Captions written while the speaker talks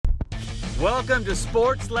Welcome to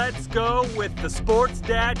Sports Let's Go with the Sports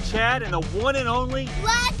Dad Chad and the one and only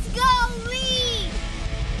Let's Go Reed!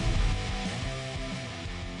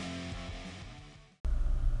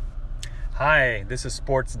 Hi, this is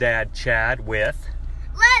Sports Dad Chad with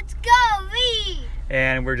Let's Go Reed!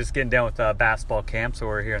 And we're just getting done with basketball camp, so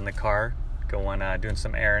we're here in the car going doing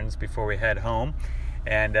some errands before we head home.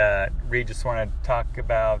 And Reed just wanted to talk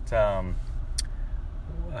about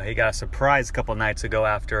he got a surprise a couple nights ago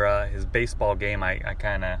after his baseball game. I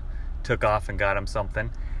kind of took off and got him something.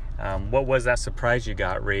 What was that surprise you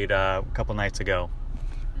got, Reed, a couple nights ago?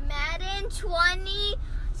 Madden 20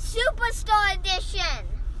 Superstar Edition.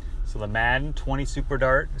 So the Madden 20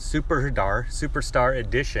 Superstar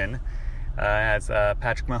Edition has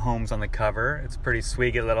Patrick Mahomes on the cover. It's pretty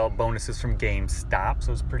sweet. Get little bonuses from GameStop,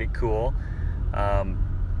 so it's pretty cool.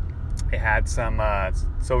 It had some,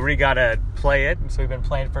 so we got to play it. So we've been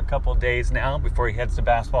playing it for a couple days now before he heads to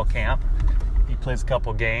basketball camp. He plays a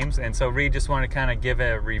couple games. And so Reed just wanted to kind of give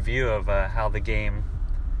a review of how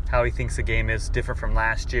he thinks the game is different from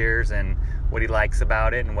last year's and what he likes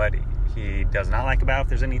about it and what he does not like about it, if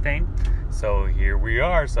there's anything. So here we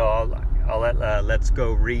are. So I'll let Let's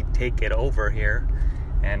Go Reed take it over here.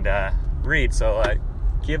 And Reed, so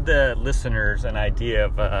give the listeners an idea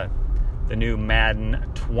of the new Madden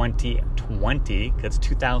 2020, because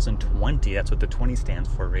 2020, that's what the 20 stands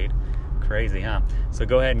for, Reed. Crazy, huh? So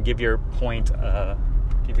go ahead and give your viewpoint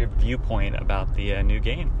about the new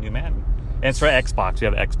game, new Madden. And it's for Xbox. You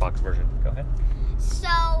have an Xbox version. Go ahead. So,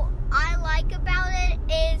 I like about it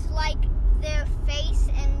is like their face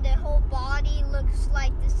and their whole body looks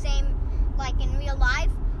like the same like in real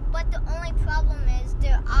life. But the only problem is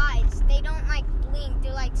their eyes. They don't like blink.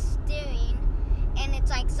 They're like staring. And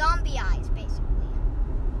it's like zombie eyes, basically.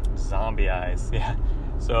 Zombie eyes, yeah.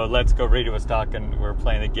 So Let's Go Reed was talking, we were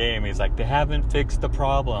playing the game. He's like, they haven't fixed the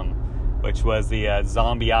problem, which was the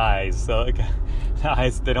zombie eyes. So the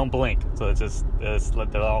eyes, they don't blink. So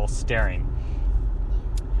they're all staring.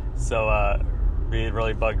 So Reed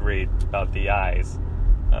really bugged Reed about the eyes.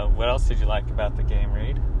 What else did you like about the game,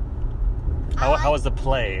 Reed? How was the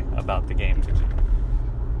play about the game?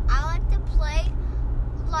 I like the play,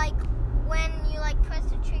 like when you like press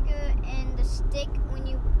the trigger and the stick, when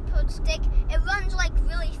you put stick, it runs like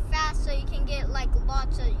really fast so you can get like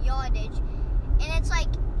lots of yardage. And it's like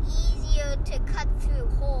easier to cut through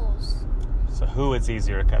holes. So who is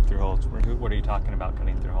easier to cut through holes? What are you talking about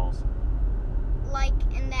cutting through holes? Like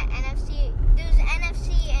in the NFC, there's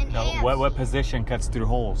NFC and AFC. What position cuts through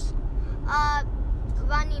holes?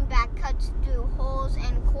 Running back cuts through holes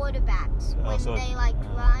and quarterbacks when they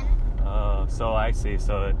run. Oh, so I see.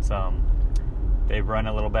 So it's they run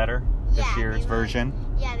a little better this year's version.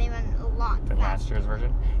 Yeah, they run a lot than last year's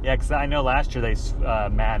version. Yeah, because I know last year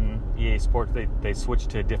Madden EA Sports they switched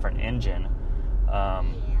to a different engine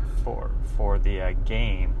for the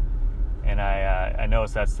game, and I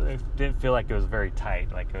noticed it didn't feel like it was very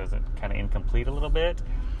tight, like it was kind of incomplete a little bit.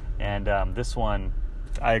 And this one,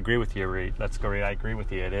 I agree with you, Reed. Let's go, Reed. I agree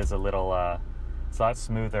with you. It is a little, it's a lot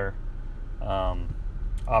smoother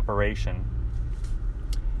operation,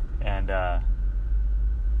 and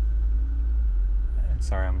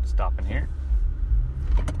sorry, I'm stopping here.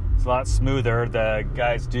 It's a lot smoother. The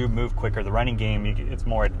guys do move quicker. The running game, it's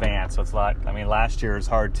more advanced, so it's a lot. I mean, last year it was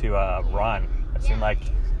hard to run. It seemed like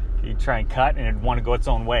you try and cut, and it'd want to go its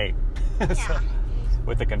own way. So,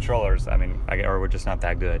 with the controllers, I mean, or we're just not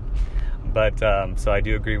that good. But so I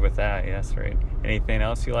do agree with that. Yes, right. Anything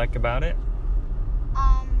else you like about it?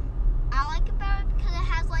 I like about it because it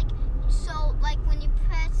has like when you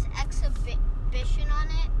press exhibition on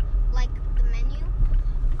it, like the menu,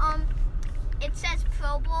 it says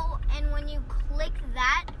Pro Bowl, and when you click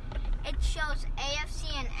that, it shows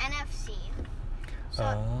AFC and NFC. So,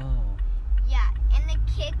 yeah, and the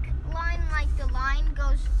kick line, like the line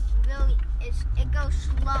goes it goes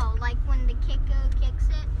slow. Like when the kicker kicks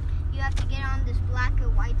it, you have to get on this black or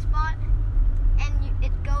white spot, and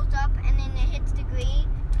it goes up, and then it hits the green,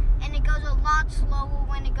 and it goes a lot slower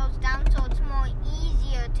when it goes down, so it's more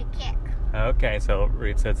easier to kick. Okay, so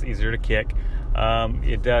Reed said it's easier to kick.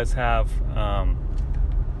 It does have, so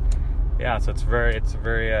it's a very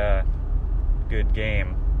good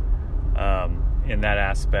game in that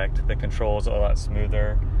aspect. The controls are a lot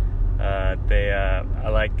smoother.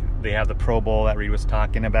 They have the Pro Bowl that Reed was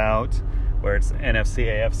talking about, where it's NFC,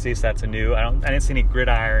 AFC, so that's a new. I didn't see any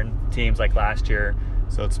gridiron teams like last year,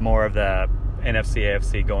 so it's more of the NFC,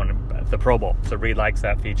 AFC going to the Pro Bowl. So Reed likes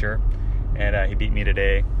that feature, and he beat me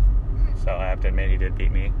today. So I have to admit he did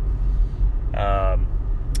beat me.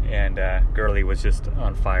 And Gurley was just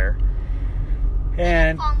on fire.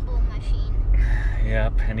 And fumble machine.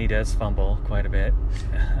 Yep, and he does fumble quite a bit.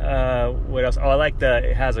 What else? Oh, I like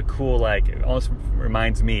it has a cool, like, it almost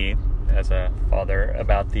reminds me as a father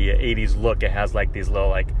about the 80s look. It has like these little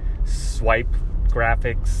like swipe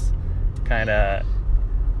graphics, kind of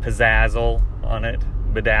pizzazzle on it,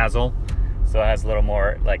 bedazzle. So it has a little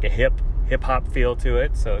more like a hip hop feel to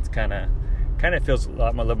it. So it's kind of feels a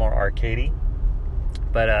little more arcadey,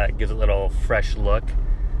 but it gives it a little fresh look.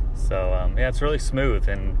 So yeah, it's really smooth.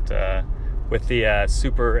 And with the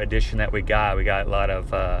super edition that we got a lot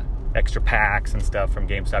of extra packs and stuff from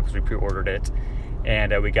GameStop because we pre-ordered it.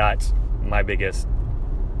 And we got, my biggest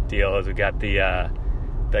deal is we got the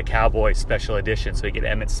Cowboy special edition. So you get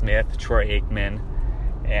Emmitt Smith, Troy Aikman,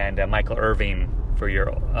 and Michael Irving for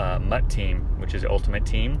your MUT team, which is the ultimate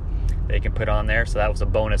team that you can put on there. So that was a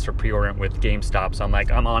bonus for pre-ordering with GameStop. So I'm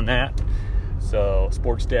like, I'm on that. So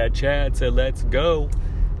Sports Dad Chad said, let's go.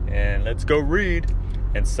 And let's go read.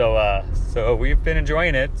 And so we've been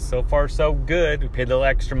enjoying it. So far, so good. We paid a little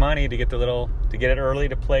extra money to get it early,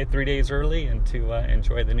 to play 3 days early, and to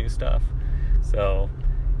enjoy the new stuff. So,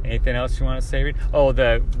 anything else you want to say, Reed? Oh,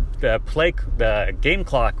 the game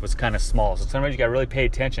clock was kind of small. So sometimes you got to really pay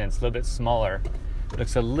attention. It's a little bit smaller. It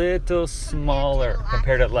looks a little smaller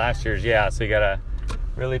compared to last year's. Yeah, so you got to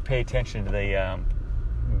really pay attention to the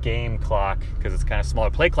game clock because it's kind of smaller.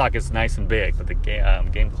 Play clock is nice and big, but the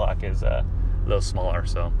game clock is a little smaller.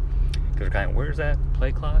 So because we're kind of, where's that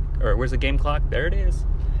play clock, or where's the game clock? There it is.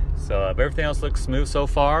 So everything else looks smooth so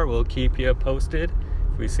far. We'll keep you posted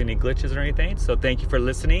if we see any glitches or anything. So thank you for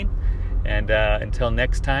listening, and until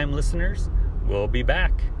next time, listeners, we'll be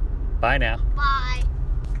back. Bye now. Bye.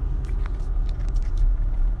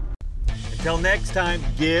 Until next time,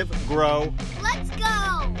 give, grow. Let's go.